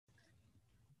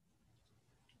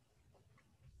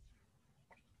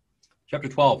Chapter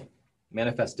 12,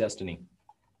 Manifest Destiny.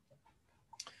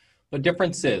 The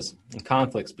differences and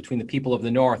conflicts between the people of the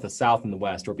North, the South, and the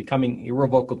West were becoming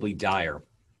irrevocably dire.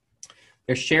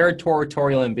 Their shared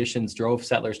territorial ambitions drove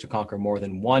settlers to conquer more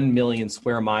than 1 million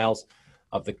square miles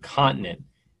of the continent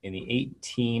in the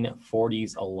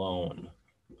 1840s alone.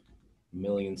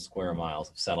 Million square miles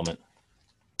of settlement.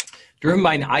 Driven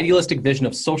by an idealistic vision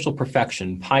of social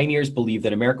perfection, pioneers believed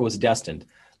that America was destined,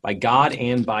 by God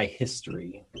and by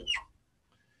history,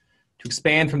 to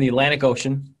expand from the Atlantic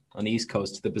Ocean on the East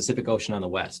Coast to the Pacific Ocean on the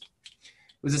West.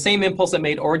 It was the same impulse that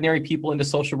made ordinary people into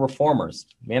social reformers.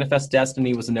 Manifest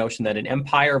destiny was the notion that an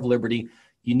empire of liberty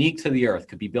unique to the earth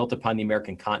could be built upon the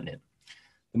American continent.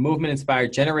 The movement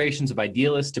inspired generations of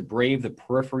idealists to brave the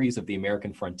peripheries of the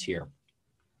American frontier.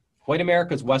 White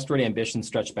America's westward ambitions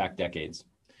stretched back decades.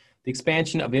 The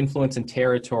expansion of influence and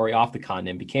territory off the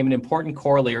continent became an important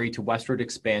corollary to westward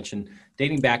expansion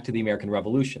dating back to the American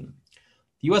Revolution.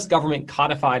 The U.S. government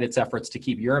codified its efforts to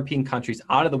keep European countries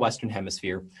out of the Western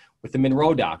Hemisphere with the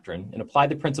Monroe Doctrine and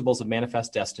applied the principles of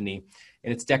manifest destiny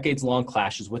in its decades-long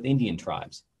clashes with Indian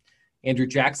tribes. Andrew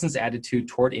Jackson's attitude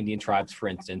toward Indian tribes, for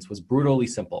instance, was brutally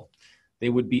simple. They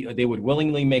would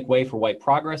willingly make way for white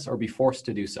progress or be forced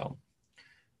to do so.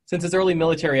 Since his early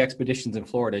military expeditions in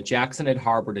Florida, Jackson had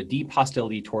harbored a deep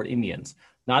hostility toward Indians,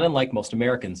 not unlike most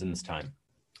Americans in this time.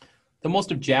 Though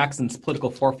most of Jackson's political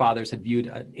forefathers had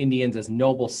viewed Indians as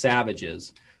noble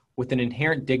savages with an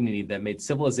inherent dignity that made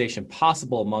civilization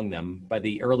possible among them, by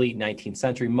the early 19th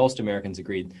century, most Americans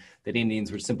agreed that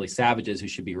Indians were simply savages who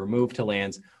should be removed to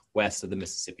lands west of the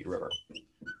Mississippi River.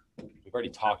 We've already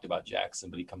talked about Jackson,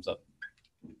 but he comes up.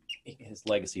 His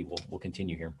legacy will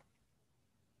continue here.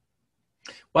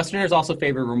 Westerners also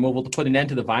favored removal to put an end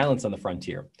to the violence on the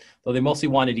frontier, though they mostly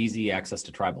wanted easy access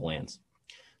to tribal lands.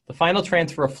 The final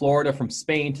transfer of Florida from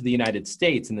Spain to the United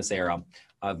States in this era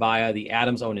via the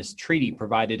Adams-Onis Treaty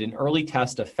provided an early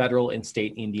test of federal and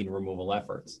state Indian removal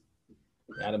efforts.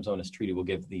 The Adams-Onis Treaty will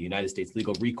give the United States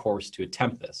legal recourse to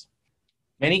attempt this.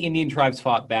 Many Indian tribes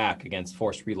fought back against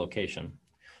forced relocation.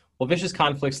 While vicious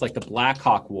conflicts like the Black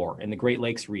Hawk War in the Great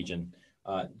Lakes region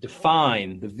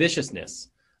define the viciousness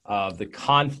of the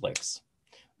conflicts,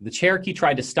 the Cherokee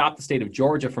tried to stop the state of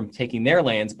Georgia from taking their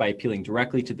lands by appealing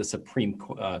directly to the Supreme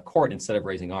Court instead of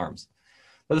raising arms.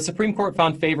 But the Supreme Court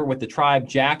found favor with the tribe.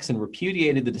 Jackson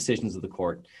repudiated the decisions of the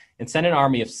court and sent an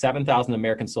army of 7,000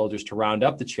 American soldiers to round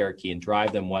up the Cherokee and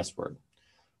drive them westward.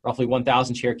 Roughly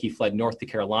 1,000 Cherokee fled north to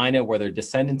Carolina, where their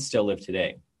descendants still live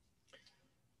today.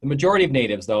 The majority of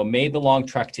natives, though, made the long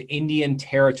trek to Indian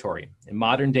Territory in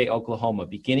modern-day Oklahoma,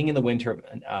 beginning in the winter of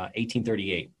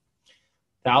 1838.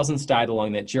 Thousands died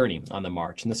along that journey on the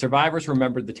march, and the survivors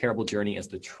remembered the terrible journey as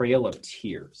the Trail of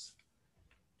Tears.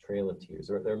 Trail of Tears.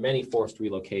 There are many forced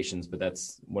relocations, but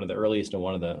that's one of the earliest and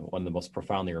one of the most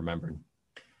profoundly remembered.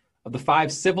 Of the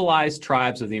 5 civilized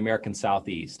tribes of the American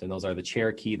Southeast, and those are the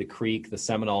Cherokee, the Creek, the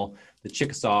Seminole, the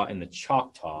Chickasaw, and the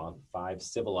Choctaw, 5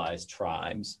 civilized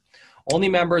tribes, only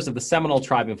members of the Seminole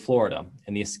tribe in Florida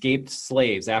and the escaped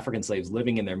slaves, African slaves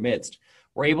living in their midst,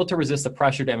 were able to resist the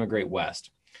pressure to emigrate west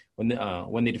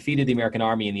when they defeated the American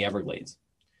army in the Everglades.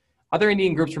 Other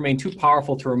Indian groups remained too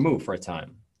powerful to remove for a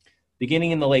time. Beginning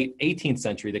in the late 18th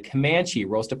century, the Comanche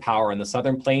rose to power in the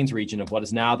southern plains region of what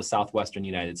is now the southwestern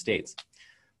United States.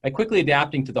 By quickly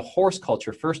adapting to the horse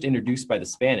culture first introduced by the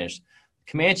Spanish,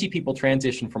 the Comanche people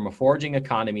transitioned from a foraging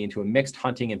economy into a mixed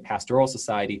hunting and pastoral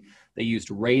society that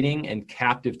used raiding and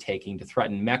captive taking to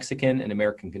threaten Mexican and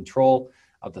American control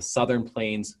of the southern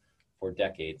plains for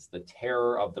decades. The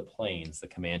terror of the plains, the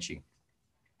Comanche.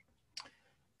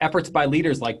 Efforts by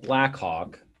leaders like Black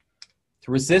Hawk to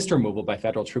resist removal by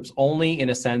federal troops only, in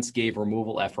a sense, gave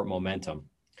removal effort momentum.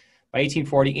 By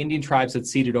 1840, Indian tribes had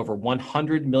ceded over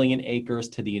 100 million acres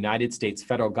to the United States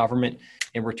federal government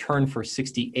in return for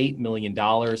 $68 million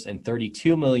and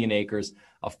 32 million acres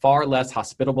of far less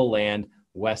hospitable land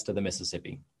west of the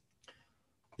Mississippi.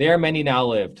 There many now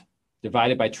lived,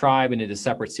 divided by tribe into a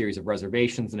separate series of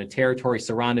reservations in a territory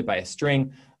surrounded by a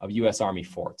string of U.S. Army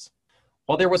forts.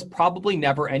 While there was probably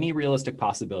never any realistic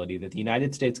possibility that the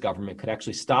United States government could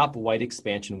actually stop white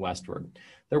expansion westward,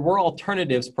 there were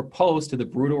alternatives proposed to the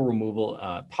brutal removal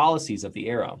policies of the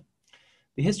era.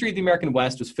 The history of the American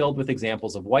West was filled with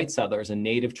examples of white settlers and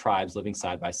native tribes living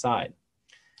side by side.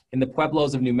 In the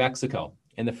pueblos of New Mexico,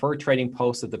 in the fur trading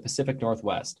posts of the Pacific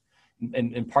Northwest,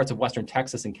 and parts of western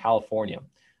Texas and California,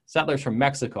 settlers from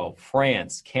Mexico,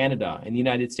 France, Canada, and the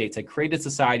United States had created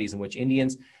societies in which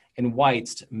Indians and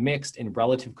whites mixed in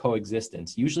relative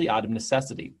coexistence, usually out of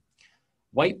necessity.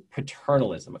 White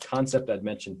paternalism, a concept I'd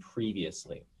mentioned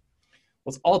previously,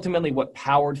 was ultimately what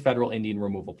powered federal Indian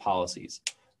removal policies.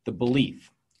 the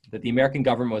belief that the American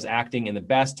government was acting in the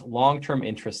best long-term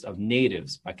interest of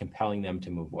natives by compelling them to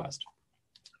move west.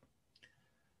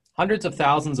 Hundreds of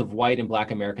thousands of white and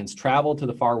black Americans traveled to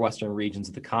the far western regions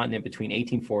of the continent between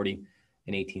 1840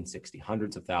 and 1860,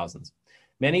 hundreds of thousands.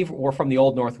 Many were from the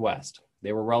Old Northwest.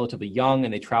 They were relatively young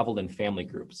and they traveled in family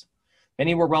groups.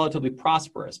 Many were relatively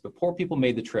prosperous, but poor people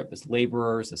made the trip as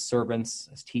laborers, as servants,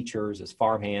 as teachers, as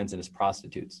farmhands, and as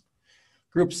prostitutes.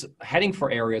 Groups heading for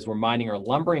areas where mining or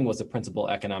lumbering was the principal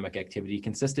economic activity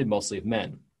consisted mostly of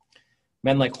men.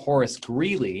 Men like Horace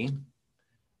Greeley,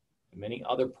 and many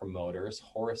other promoters,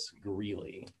 Horace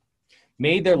Greeley,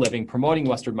 made their living promoting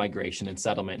westward migration and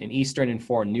settlement in Eastern and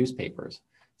foreign newspapers,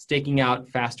 staking out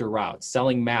faster routes,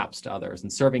 selling maps to others,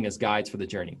 and serving as guides for the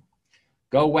journey.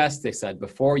 Go west, they said,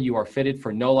 before you are fitted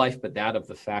for no life but that of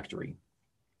the factory.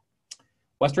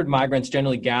 Westward migrants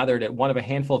generally gathered at one of a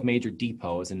handful of major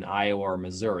depots in Iowa or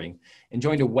Missouri and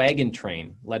joined a wagon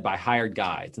train led by hired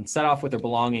guides and set off with their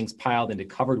belongings piled into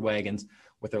covered wagons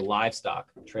with their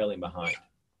livestock trailing behind.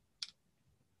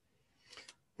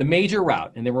 The major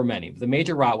route, and there were many, the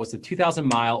major route was the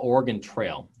 2,000-mile Oregon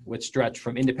Trail, which stretched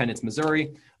from Independence,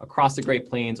 Missouri, across the Great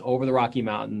Plains, over the Rocky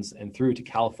Mountains, and through to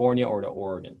California or to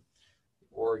Oregon.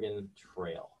 Oregon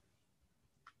Trail.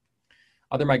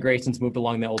 Other migrations moved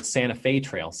along the old Santa Fe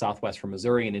Trail, southwest from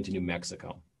Missouri and into New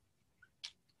Mexico.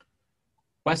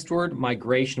 Westward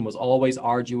migration was always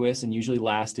arduous and usually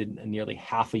lasted nearly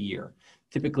half a year,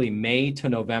 typically May to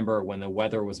November when the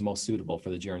weather was most suitable for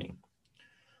the journey.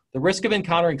 The risk of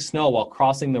encountering snow while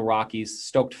crossing the Rockies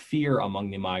stoked fear among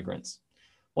the migrants.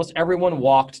 Most everyone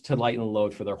walked to lighten the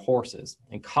load for their horses,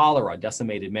 and cholera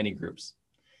decimated many groups.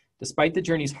 Despite the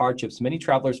journey's hardships, many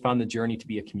travelers found the journey to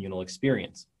be a communal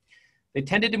experience. They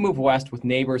tended to move west with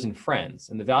neighbors and friends,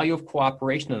 and the value of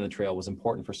cooperation on the trail was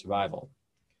important for survival.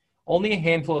 Only a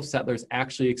handful of settlers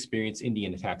actually experienced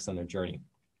Indian attacks on their journey.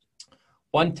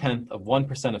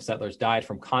 0.1% of settlers died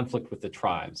from conflict with the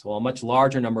tribes, while a much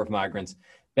larger number of migrants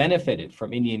benefited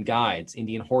from Indian guides,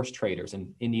 Indian horse traders,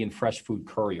 and Indian fresh food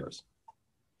couriers.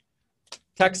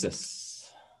 Texas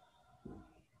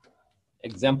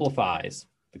exemplifies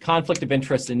the conflict of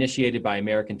interest initiated by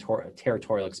American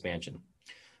territorial expansion.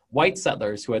 White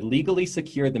settlers who had legally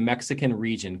secured the Mexican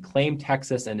region claimed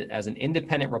Texas as an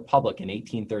independent republic in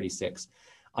 1836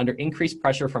 under increased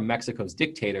pressure from Mexico's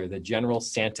dictator, the General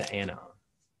Santa Anna.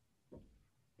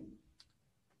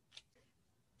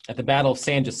 At the Battle of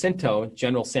San Jacinto,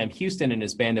 General Sam Houston and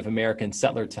his band of American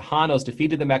settler Tejanos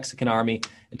defeated the Mexican army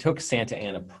and took Santa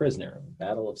Anna prisoner.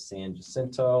 Battle of San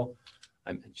Jacinto,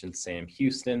 I mentioned Sam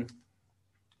Houston.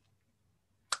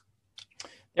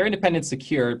 Their independence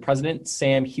secured, President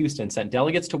Sam Houston sent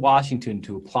delegates to Washington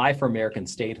to apply for American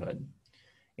statehood.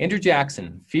 Andrew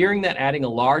Jackson, fearing that adding a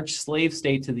large slave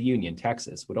state to the Union,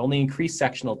 Texas, would only increase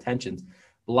sectional tensions,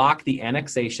 blocked the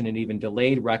annexation and even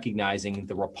delayed recognizing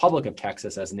the Republic of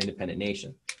Texas as an independent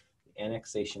nation. The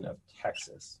annexation of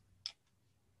Texas.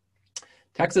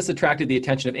 Texas attracted the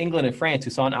attention of England and France,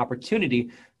 who saw an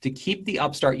opportunity to keep the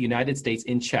upstart United States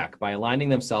in check by aligning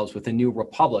themselves with the new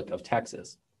Republic of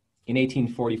Texas. In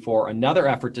 1844, another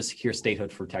effort to secure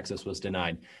statehood for Texas was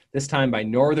denied, this time by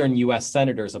northern U.S.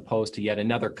 senators opposed to yet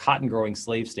another cotton-growing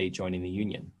slave state joining the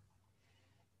Union.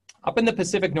 Up in the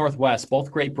Pacific Northwest,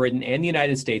 both Great Britain and the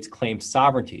United States claimed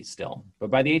sovereignty still, but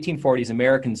by the 1840s,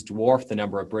 Americans dwarfed the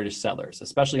number of British settlers,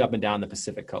 especially up and down the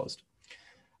Pacific coast.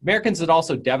 Americans had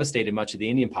also devastated much of the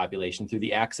Indian population through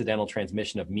the accidental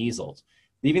transmission of measles,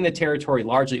 leaving the territory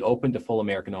largely open to full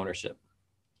American ownership.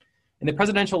 In the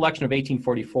presidential election of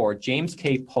 1844, James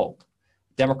K. Polk,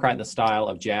 Democrat in the style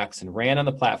of Jackson, ran on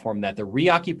the platform that the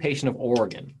reoccupation of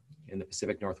Oregon in the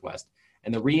Pacific Northwest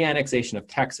and the reannexation of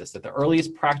Texas at the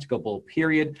earliest practicable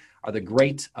period are the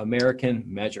great American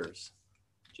measures.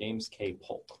 James K.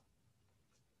 Polk.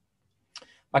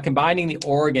 By combining the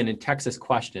Oregon and Texas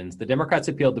questions, the Democrats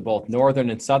appealed to both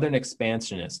northern and southern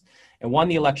expansionists and won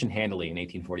the election handily in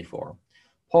 1844.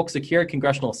 Polk secured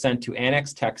congressional assent to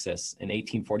annex Texas in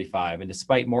 1845, and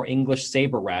despite more English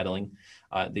saber rattling,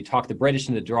 they talked the British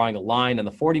into drawing a line on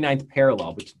the 49th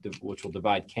parallel, which will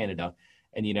divide Canada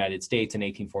and the United States in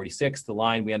 1846, the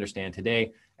line we understand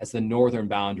today as the northern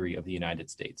boundary of the United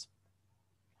States.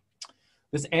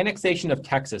 This annexation of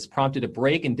Texas prompted a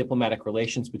break in diplomatic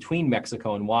relations between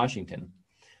Mexico and Washington.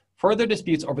 Further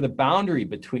disputes over the boundary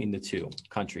between the two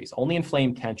countries only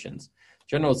inflamed tensions.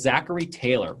 General Zachary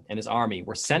Taylor and his army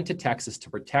were sent to Texas to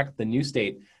protect the new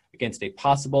state against a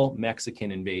possible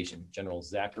Mexican invasion. General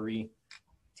Zachary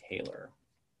Taylor.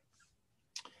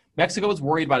 Mexico was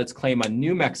worried about its claim on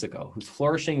New Mexico, whose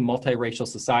flourishing multiracial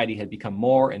society had become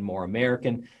more and more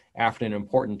American after an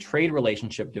important trade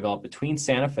relationship developed between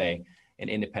Santa Fe and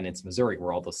Independence, Missouri,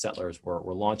 where all those settlers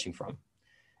were launching from.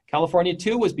 California,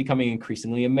 too, was becoming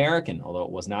increasingly American, although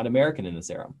it was not American in this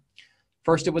era.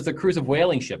 First, it was the crews of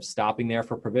whaling ships stopping there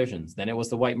for provisions. Then it was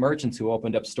the white merchants who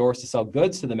opened up stores to sell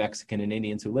goods to the Mexican and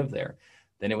Indians who lived there.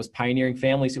 Then it was pioneering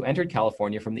families who entered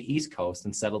California from the East Coast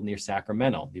and settled near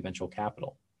Sacramento, the eventual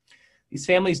capital. These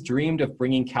families dreamed of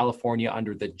bringing California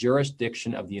under the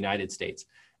jurisdiction of the United States,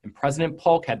 and President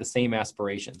Polk had the same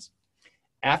aspirations.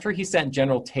 After he sent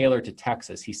General Taylor to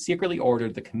Texas, he secretly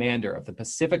ordered the commander of the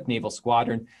Pacific Naval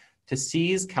Squadron to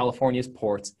seize California's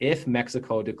ports if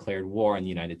Mexico declared war on the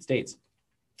United States.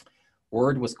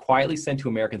 Word was quietly sent to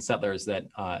American settlers that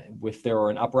if there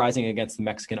were an uprising against the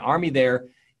Mexican army there,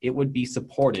 it would be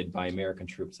supported by American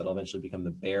troops. That'll eventually become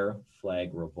the Bear Flag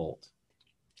Revolt.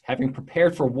 Having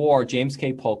prepared for war, James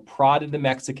K. Polk prodded the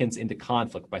Mexicans into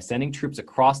conflict by sending troops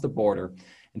across the border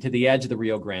and to the edge of the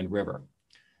Rio Grande River.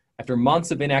 After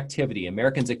months of inactivity,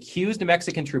 Americans accused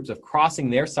Mexican troops of crossing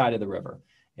their side of the river,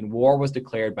 and war was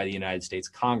declared by the United States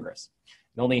Congress,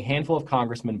 and only a handful of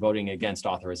congressmen voting against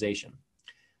authorization.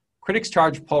 Critics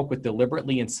charged Polk with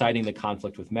deliberately inciting the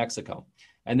conflict with Mexico,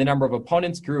 and the number of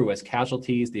opponents grew as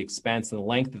casualties, the expense, and the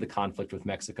length of the conflict with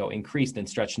Mexico increased and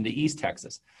stretched into East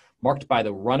Texas, marked by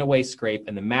the runaway scrape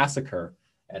and the massacre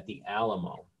at the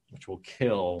Alamo, which will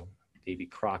kill Davy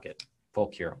Crockett,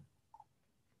 folk hero.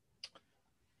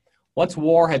 Once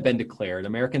war had been declared,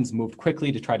 Americans moved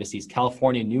quickly to try to seize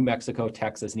California, New Mexico,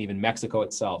 Texas, and even Mexico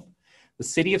itself. The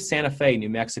city of Santa Fe, New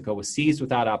Mexico, was seized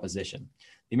without opposition.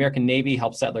 The American Navy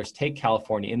helped settlers take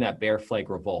California in that Bear Flag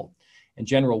Revolt, and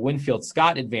General Winfield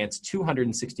Scott advanced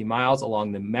 260 miles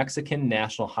along the Mexican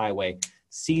National Highway,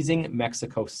 seizing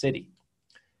Mexico City.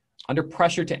 Under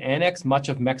pressure to annex much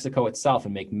of Mexico itself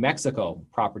and make Mexico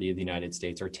property of the United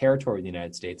States or territory of the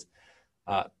United States,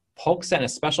 Polk sent a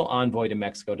special envoy to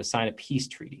Mexico to sign a peace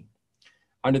treaty.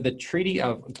 Under the Treaty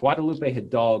of Guadalupe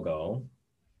Hidalgo,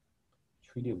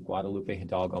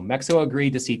 Mexico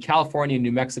agreed to cede California and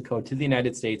New Mexico to the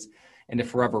United States and to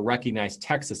forever recognize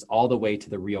Texas all the way to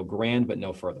the Rio Grande, but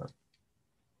no further.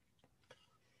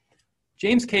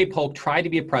 James K. Polk tried to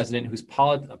be a president whose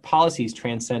policies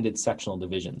transcended sectional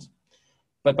divisions.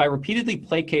 But by repeatedly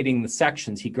placating the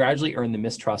sections, he gradually earned the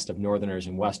mistrust of Northerners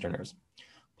and Westerners.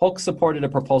 Polk supported a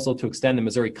proposal to extend the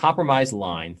Missouri Compromise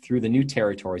line through the new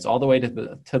territories all the way to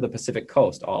the Pacific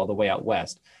coast, all the way out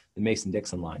west, the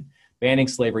Mason-Dixon line, banning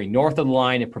slavery north of the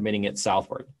line and permitting it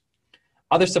southward.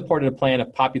 Others supported a plan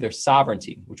of popular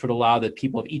sovereignty, which would allow the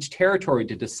people of each territory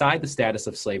to decide the status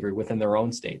of slavery within their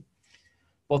own state.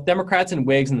 Both Democrats and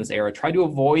Whigs in this era tried to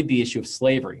avoid the issue of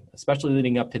slavery, especially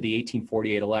leading up to the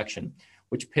 1848 election,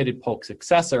 which pitted Polk's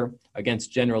successor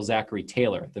against General Zachary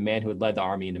Taylor, the man who had led the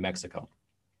army into Mexico.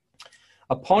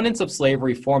 Opponents of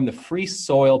slavery formed the Free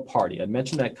Soil Party. I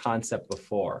mentioned that concept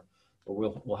before, but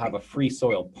we'll have a Free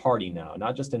Soil Party now,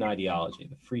 not just an ideology,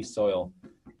 the Free Soil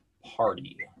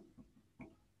Party.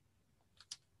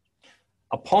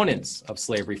 Opponents of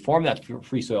slavery formed that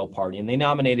Free Soil Party, and they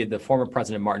nominated the former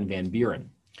President Martin Van Buren.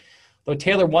 Though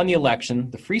Taylor won the election,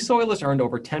 the Free Soilers earned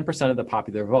over 10% of the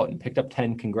popular vote and picked up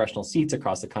 10 congressional seats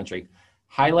across the country,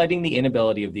 highlighting the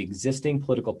inability of the existing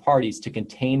political parties to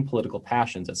contain political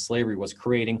passions that slavery was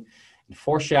creating and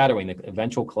foreshadowing the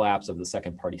eventual collapse of the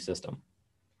second party system.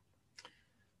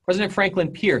 President Franklin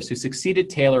Pierce, who succeeded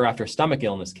Taylor after a stomach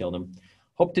illness killed him,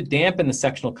 hoped to dampen the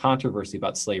sectional controversy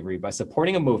about slavery by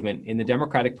supporting a movement in the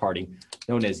Democratic Party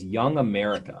known as Young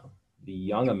America, the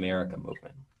Young America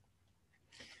movement.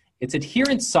 Its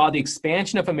adherents saw the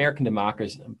expansion of American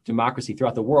democracy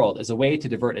throughout the world as a way to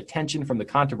divert attention from the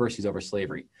controversies over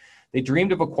slavery. They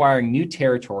dreamed of acquiring new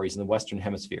territories in the Western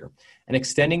Hemisphere and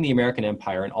extending the American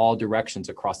empire in all directions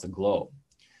across the globe.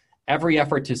 Every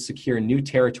effort to secure new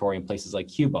territory in places like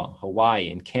Cuba,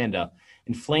 Hawaii, and Canada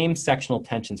inflamed sectional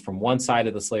tensions from one side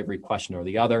of the slavery question or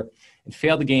the other and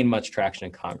failed to gain much traction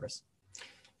in Congress.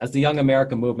 As the Young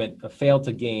America movement failed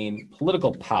to gain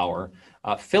political power,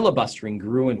 filibustering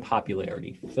grew in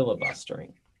popularity.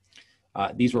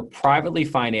 These were privately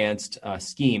financed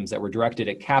schemes that were directed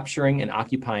at capturing and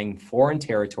occupying foreign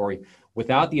territory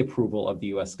without the approval of the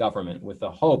U.S. government, with the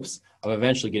hopes of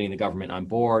eventually getting the government on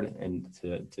board and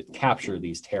to capture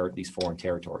these foreign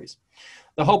territories.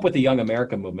 The hope with the Young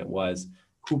America movement was,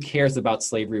 who cares about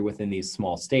slavery within these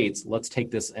small states? Let's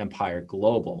take this empire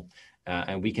global.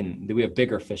 And we have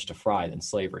bigger fish to fry than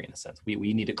slavery, in a sense.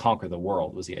 We need to conquer the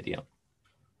world, was the idea.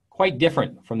 Quite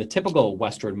different from the typical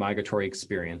westward migratory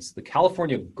experience, the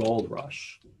California Gold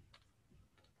Rush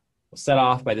was set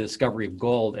off by the discovery of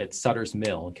gold at Sutter's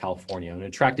Mill in California and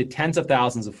attracted tens of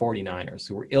thousands of 49ers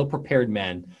who were ill-prepared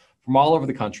men from all over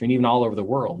the country and even all over the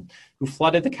world who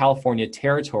flooded the California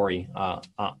territory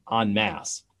en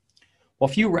masse. While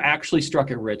few were actually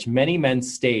struck it rich, many men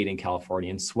stayed in California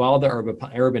and swelled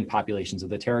the urban populations of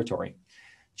the territory.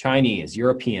 Chinese,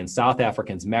 Europeans, South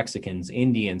Africans, Mexicans,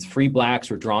 Indians, free blacks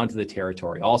were drawn to the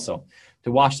territory also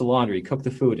to wash the laundry, cook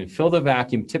the food, and fill the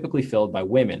vacuum typically filled by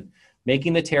women,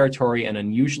 making the territory an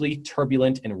unusually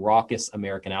turbulent and raucous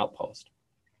American outpost.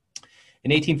 An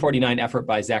 1849 effort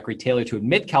by Zachary Taylor to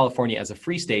admit California as a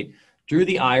free state drew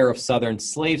the ire of Southern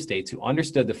slave states who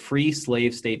understood the free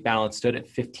slave state balance stood at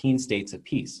 15 states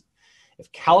apiece.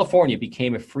 If California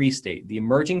became a free state, the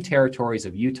emerging territories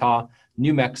of Utah,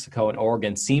 New Mexico, and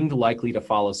Oregon seemed likely to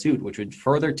follow suit, which would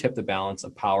further tip the balance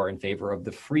of power in favor of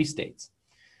the free states.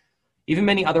 Even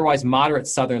many otherwise moderate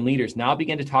Southern leaders now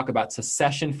began to talk about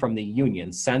secession from the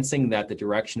Union, sensing that the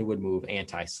direction would move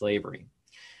anti-slavery.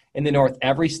 In the North,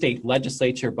 every state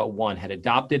legislature but one had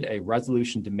adopted a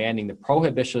resolution demanding the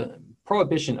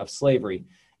prohibition of slavery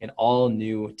in all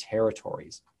new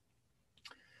territories.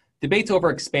 Debates over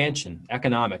expansion,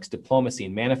 economics, diplomacy,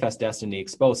 and manifest destiny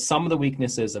exposed some of the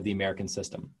weaknesses of the American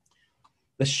system.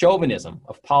 The chauvinism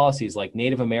of policies like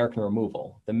Native American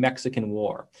removal, the Mexican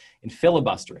War, and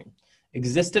filibustering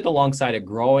existed alongside a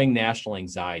growing national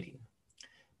anxiety.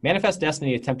 Manifest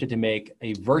Destiny attempted to make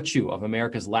a virtue of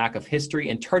America's lack of history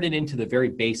and turn it into the very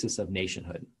basis of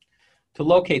nationhood. To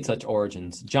locate such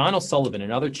origins, John O'Sullivan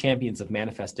and other champions of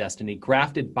Manifest Destiny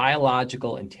grafted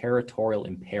biological and territorial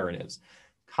imperatives,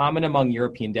 common among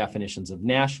European definitions of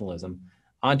nationalism,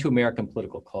 onto American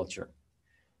political culture.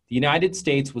 The United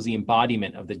States was the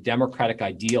embodiment of the democratic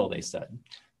ideal, they said.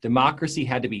 Democracy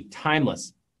had to be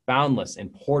timeless, boundless,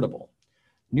 and portable.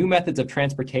 New methods of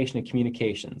transportation and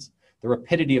communications, the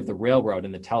rapidity of the railroad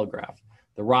and the telegraph,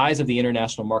 the rise of the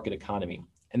international market economy,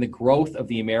 and the growth of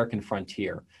the American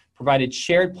frontier provided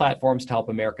shared platforms to help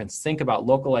Americans think about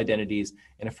local identities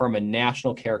and affirm a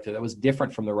national character that was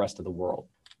different from the rest of the world.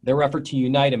 Their effort to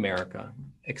unite America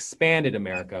expanded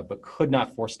America, but could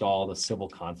not forestall the civil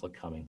conflict coming.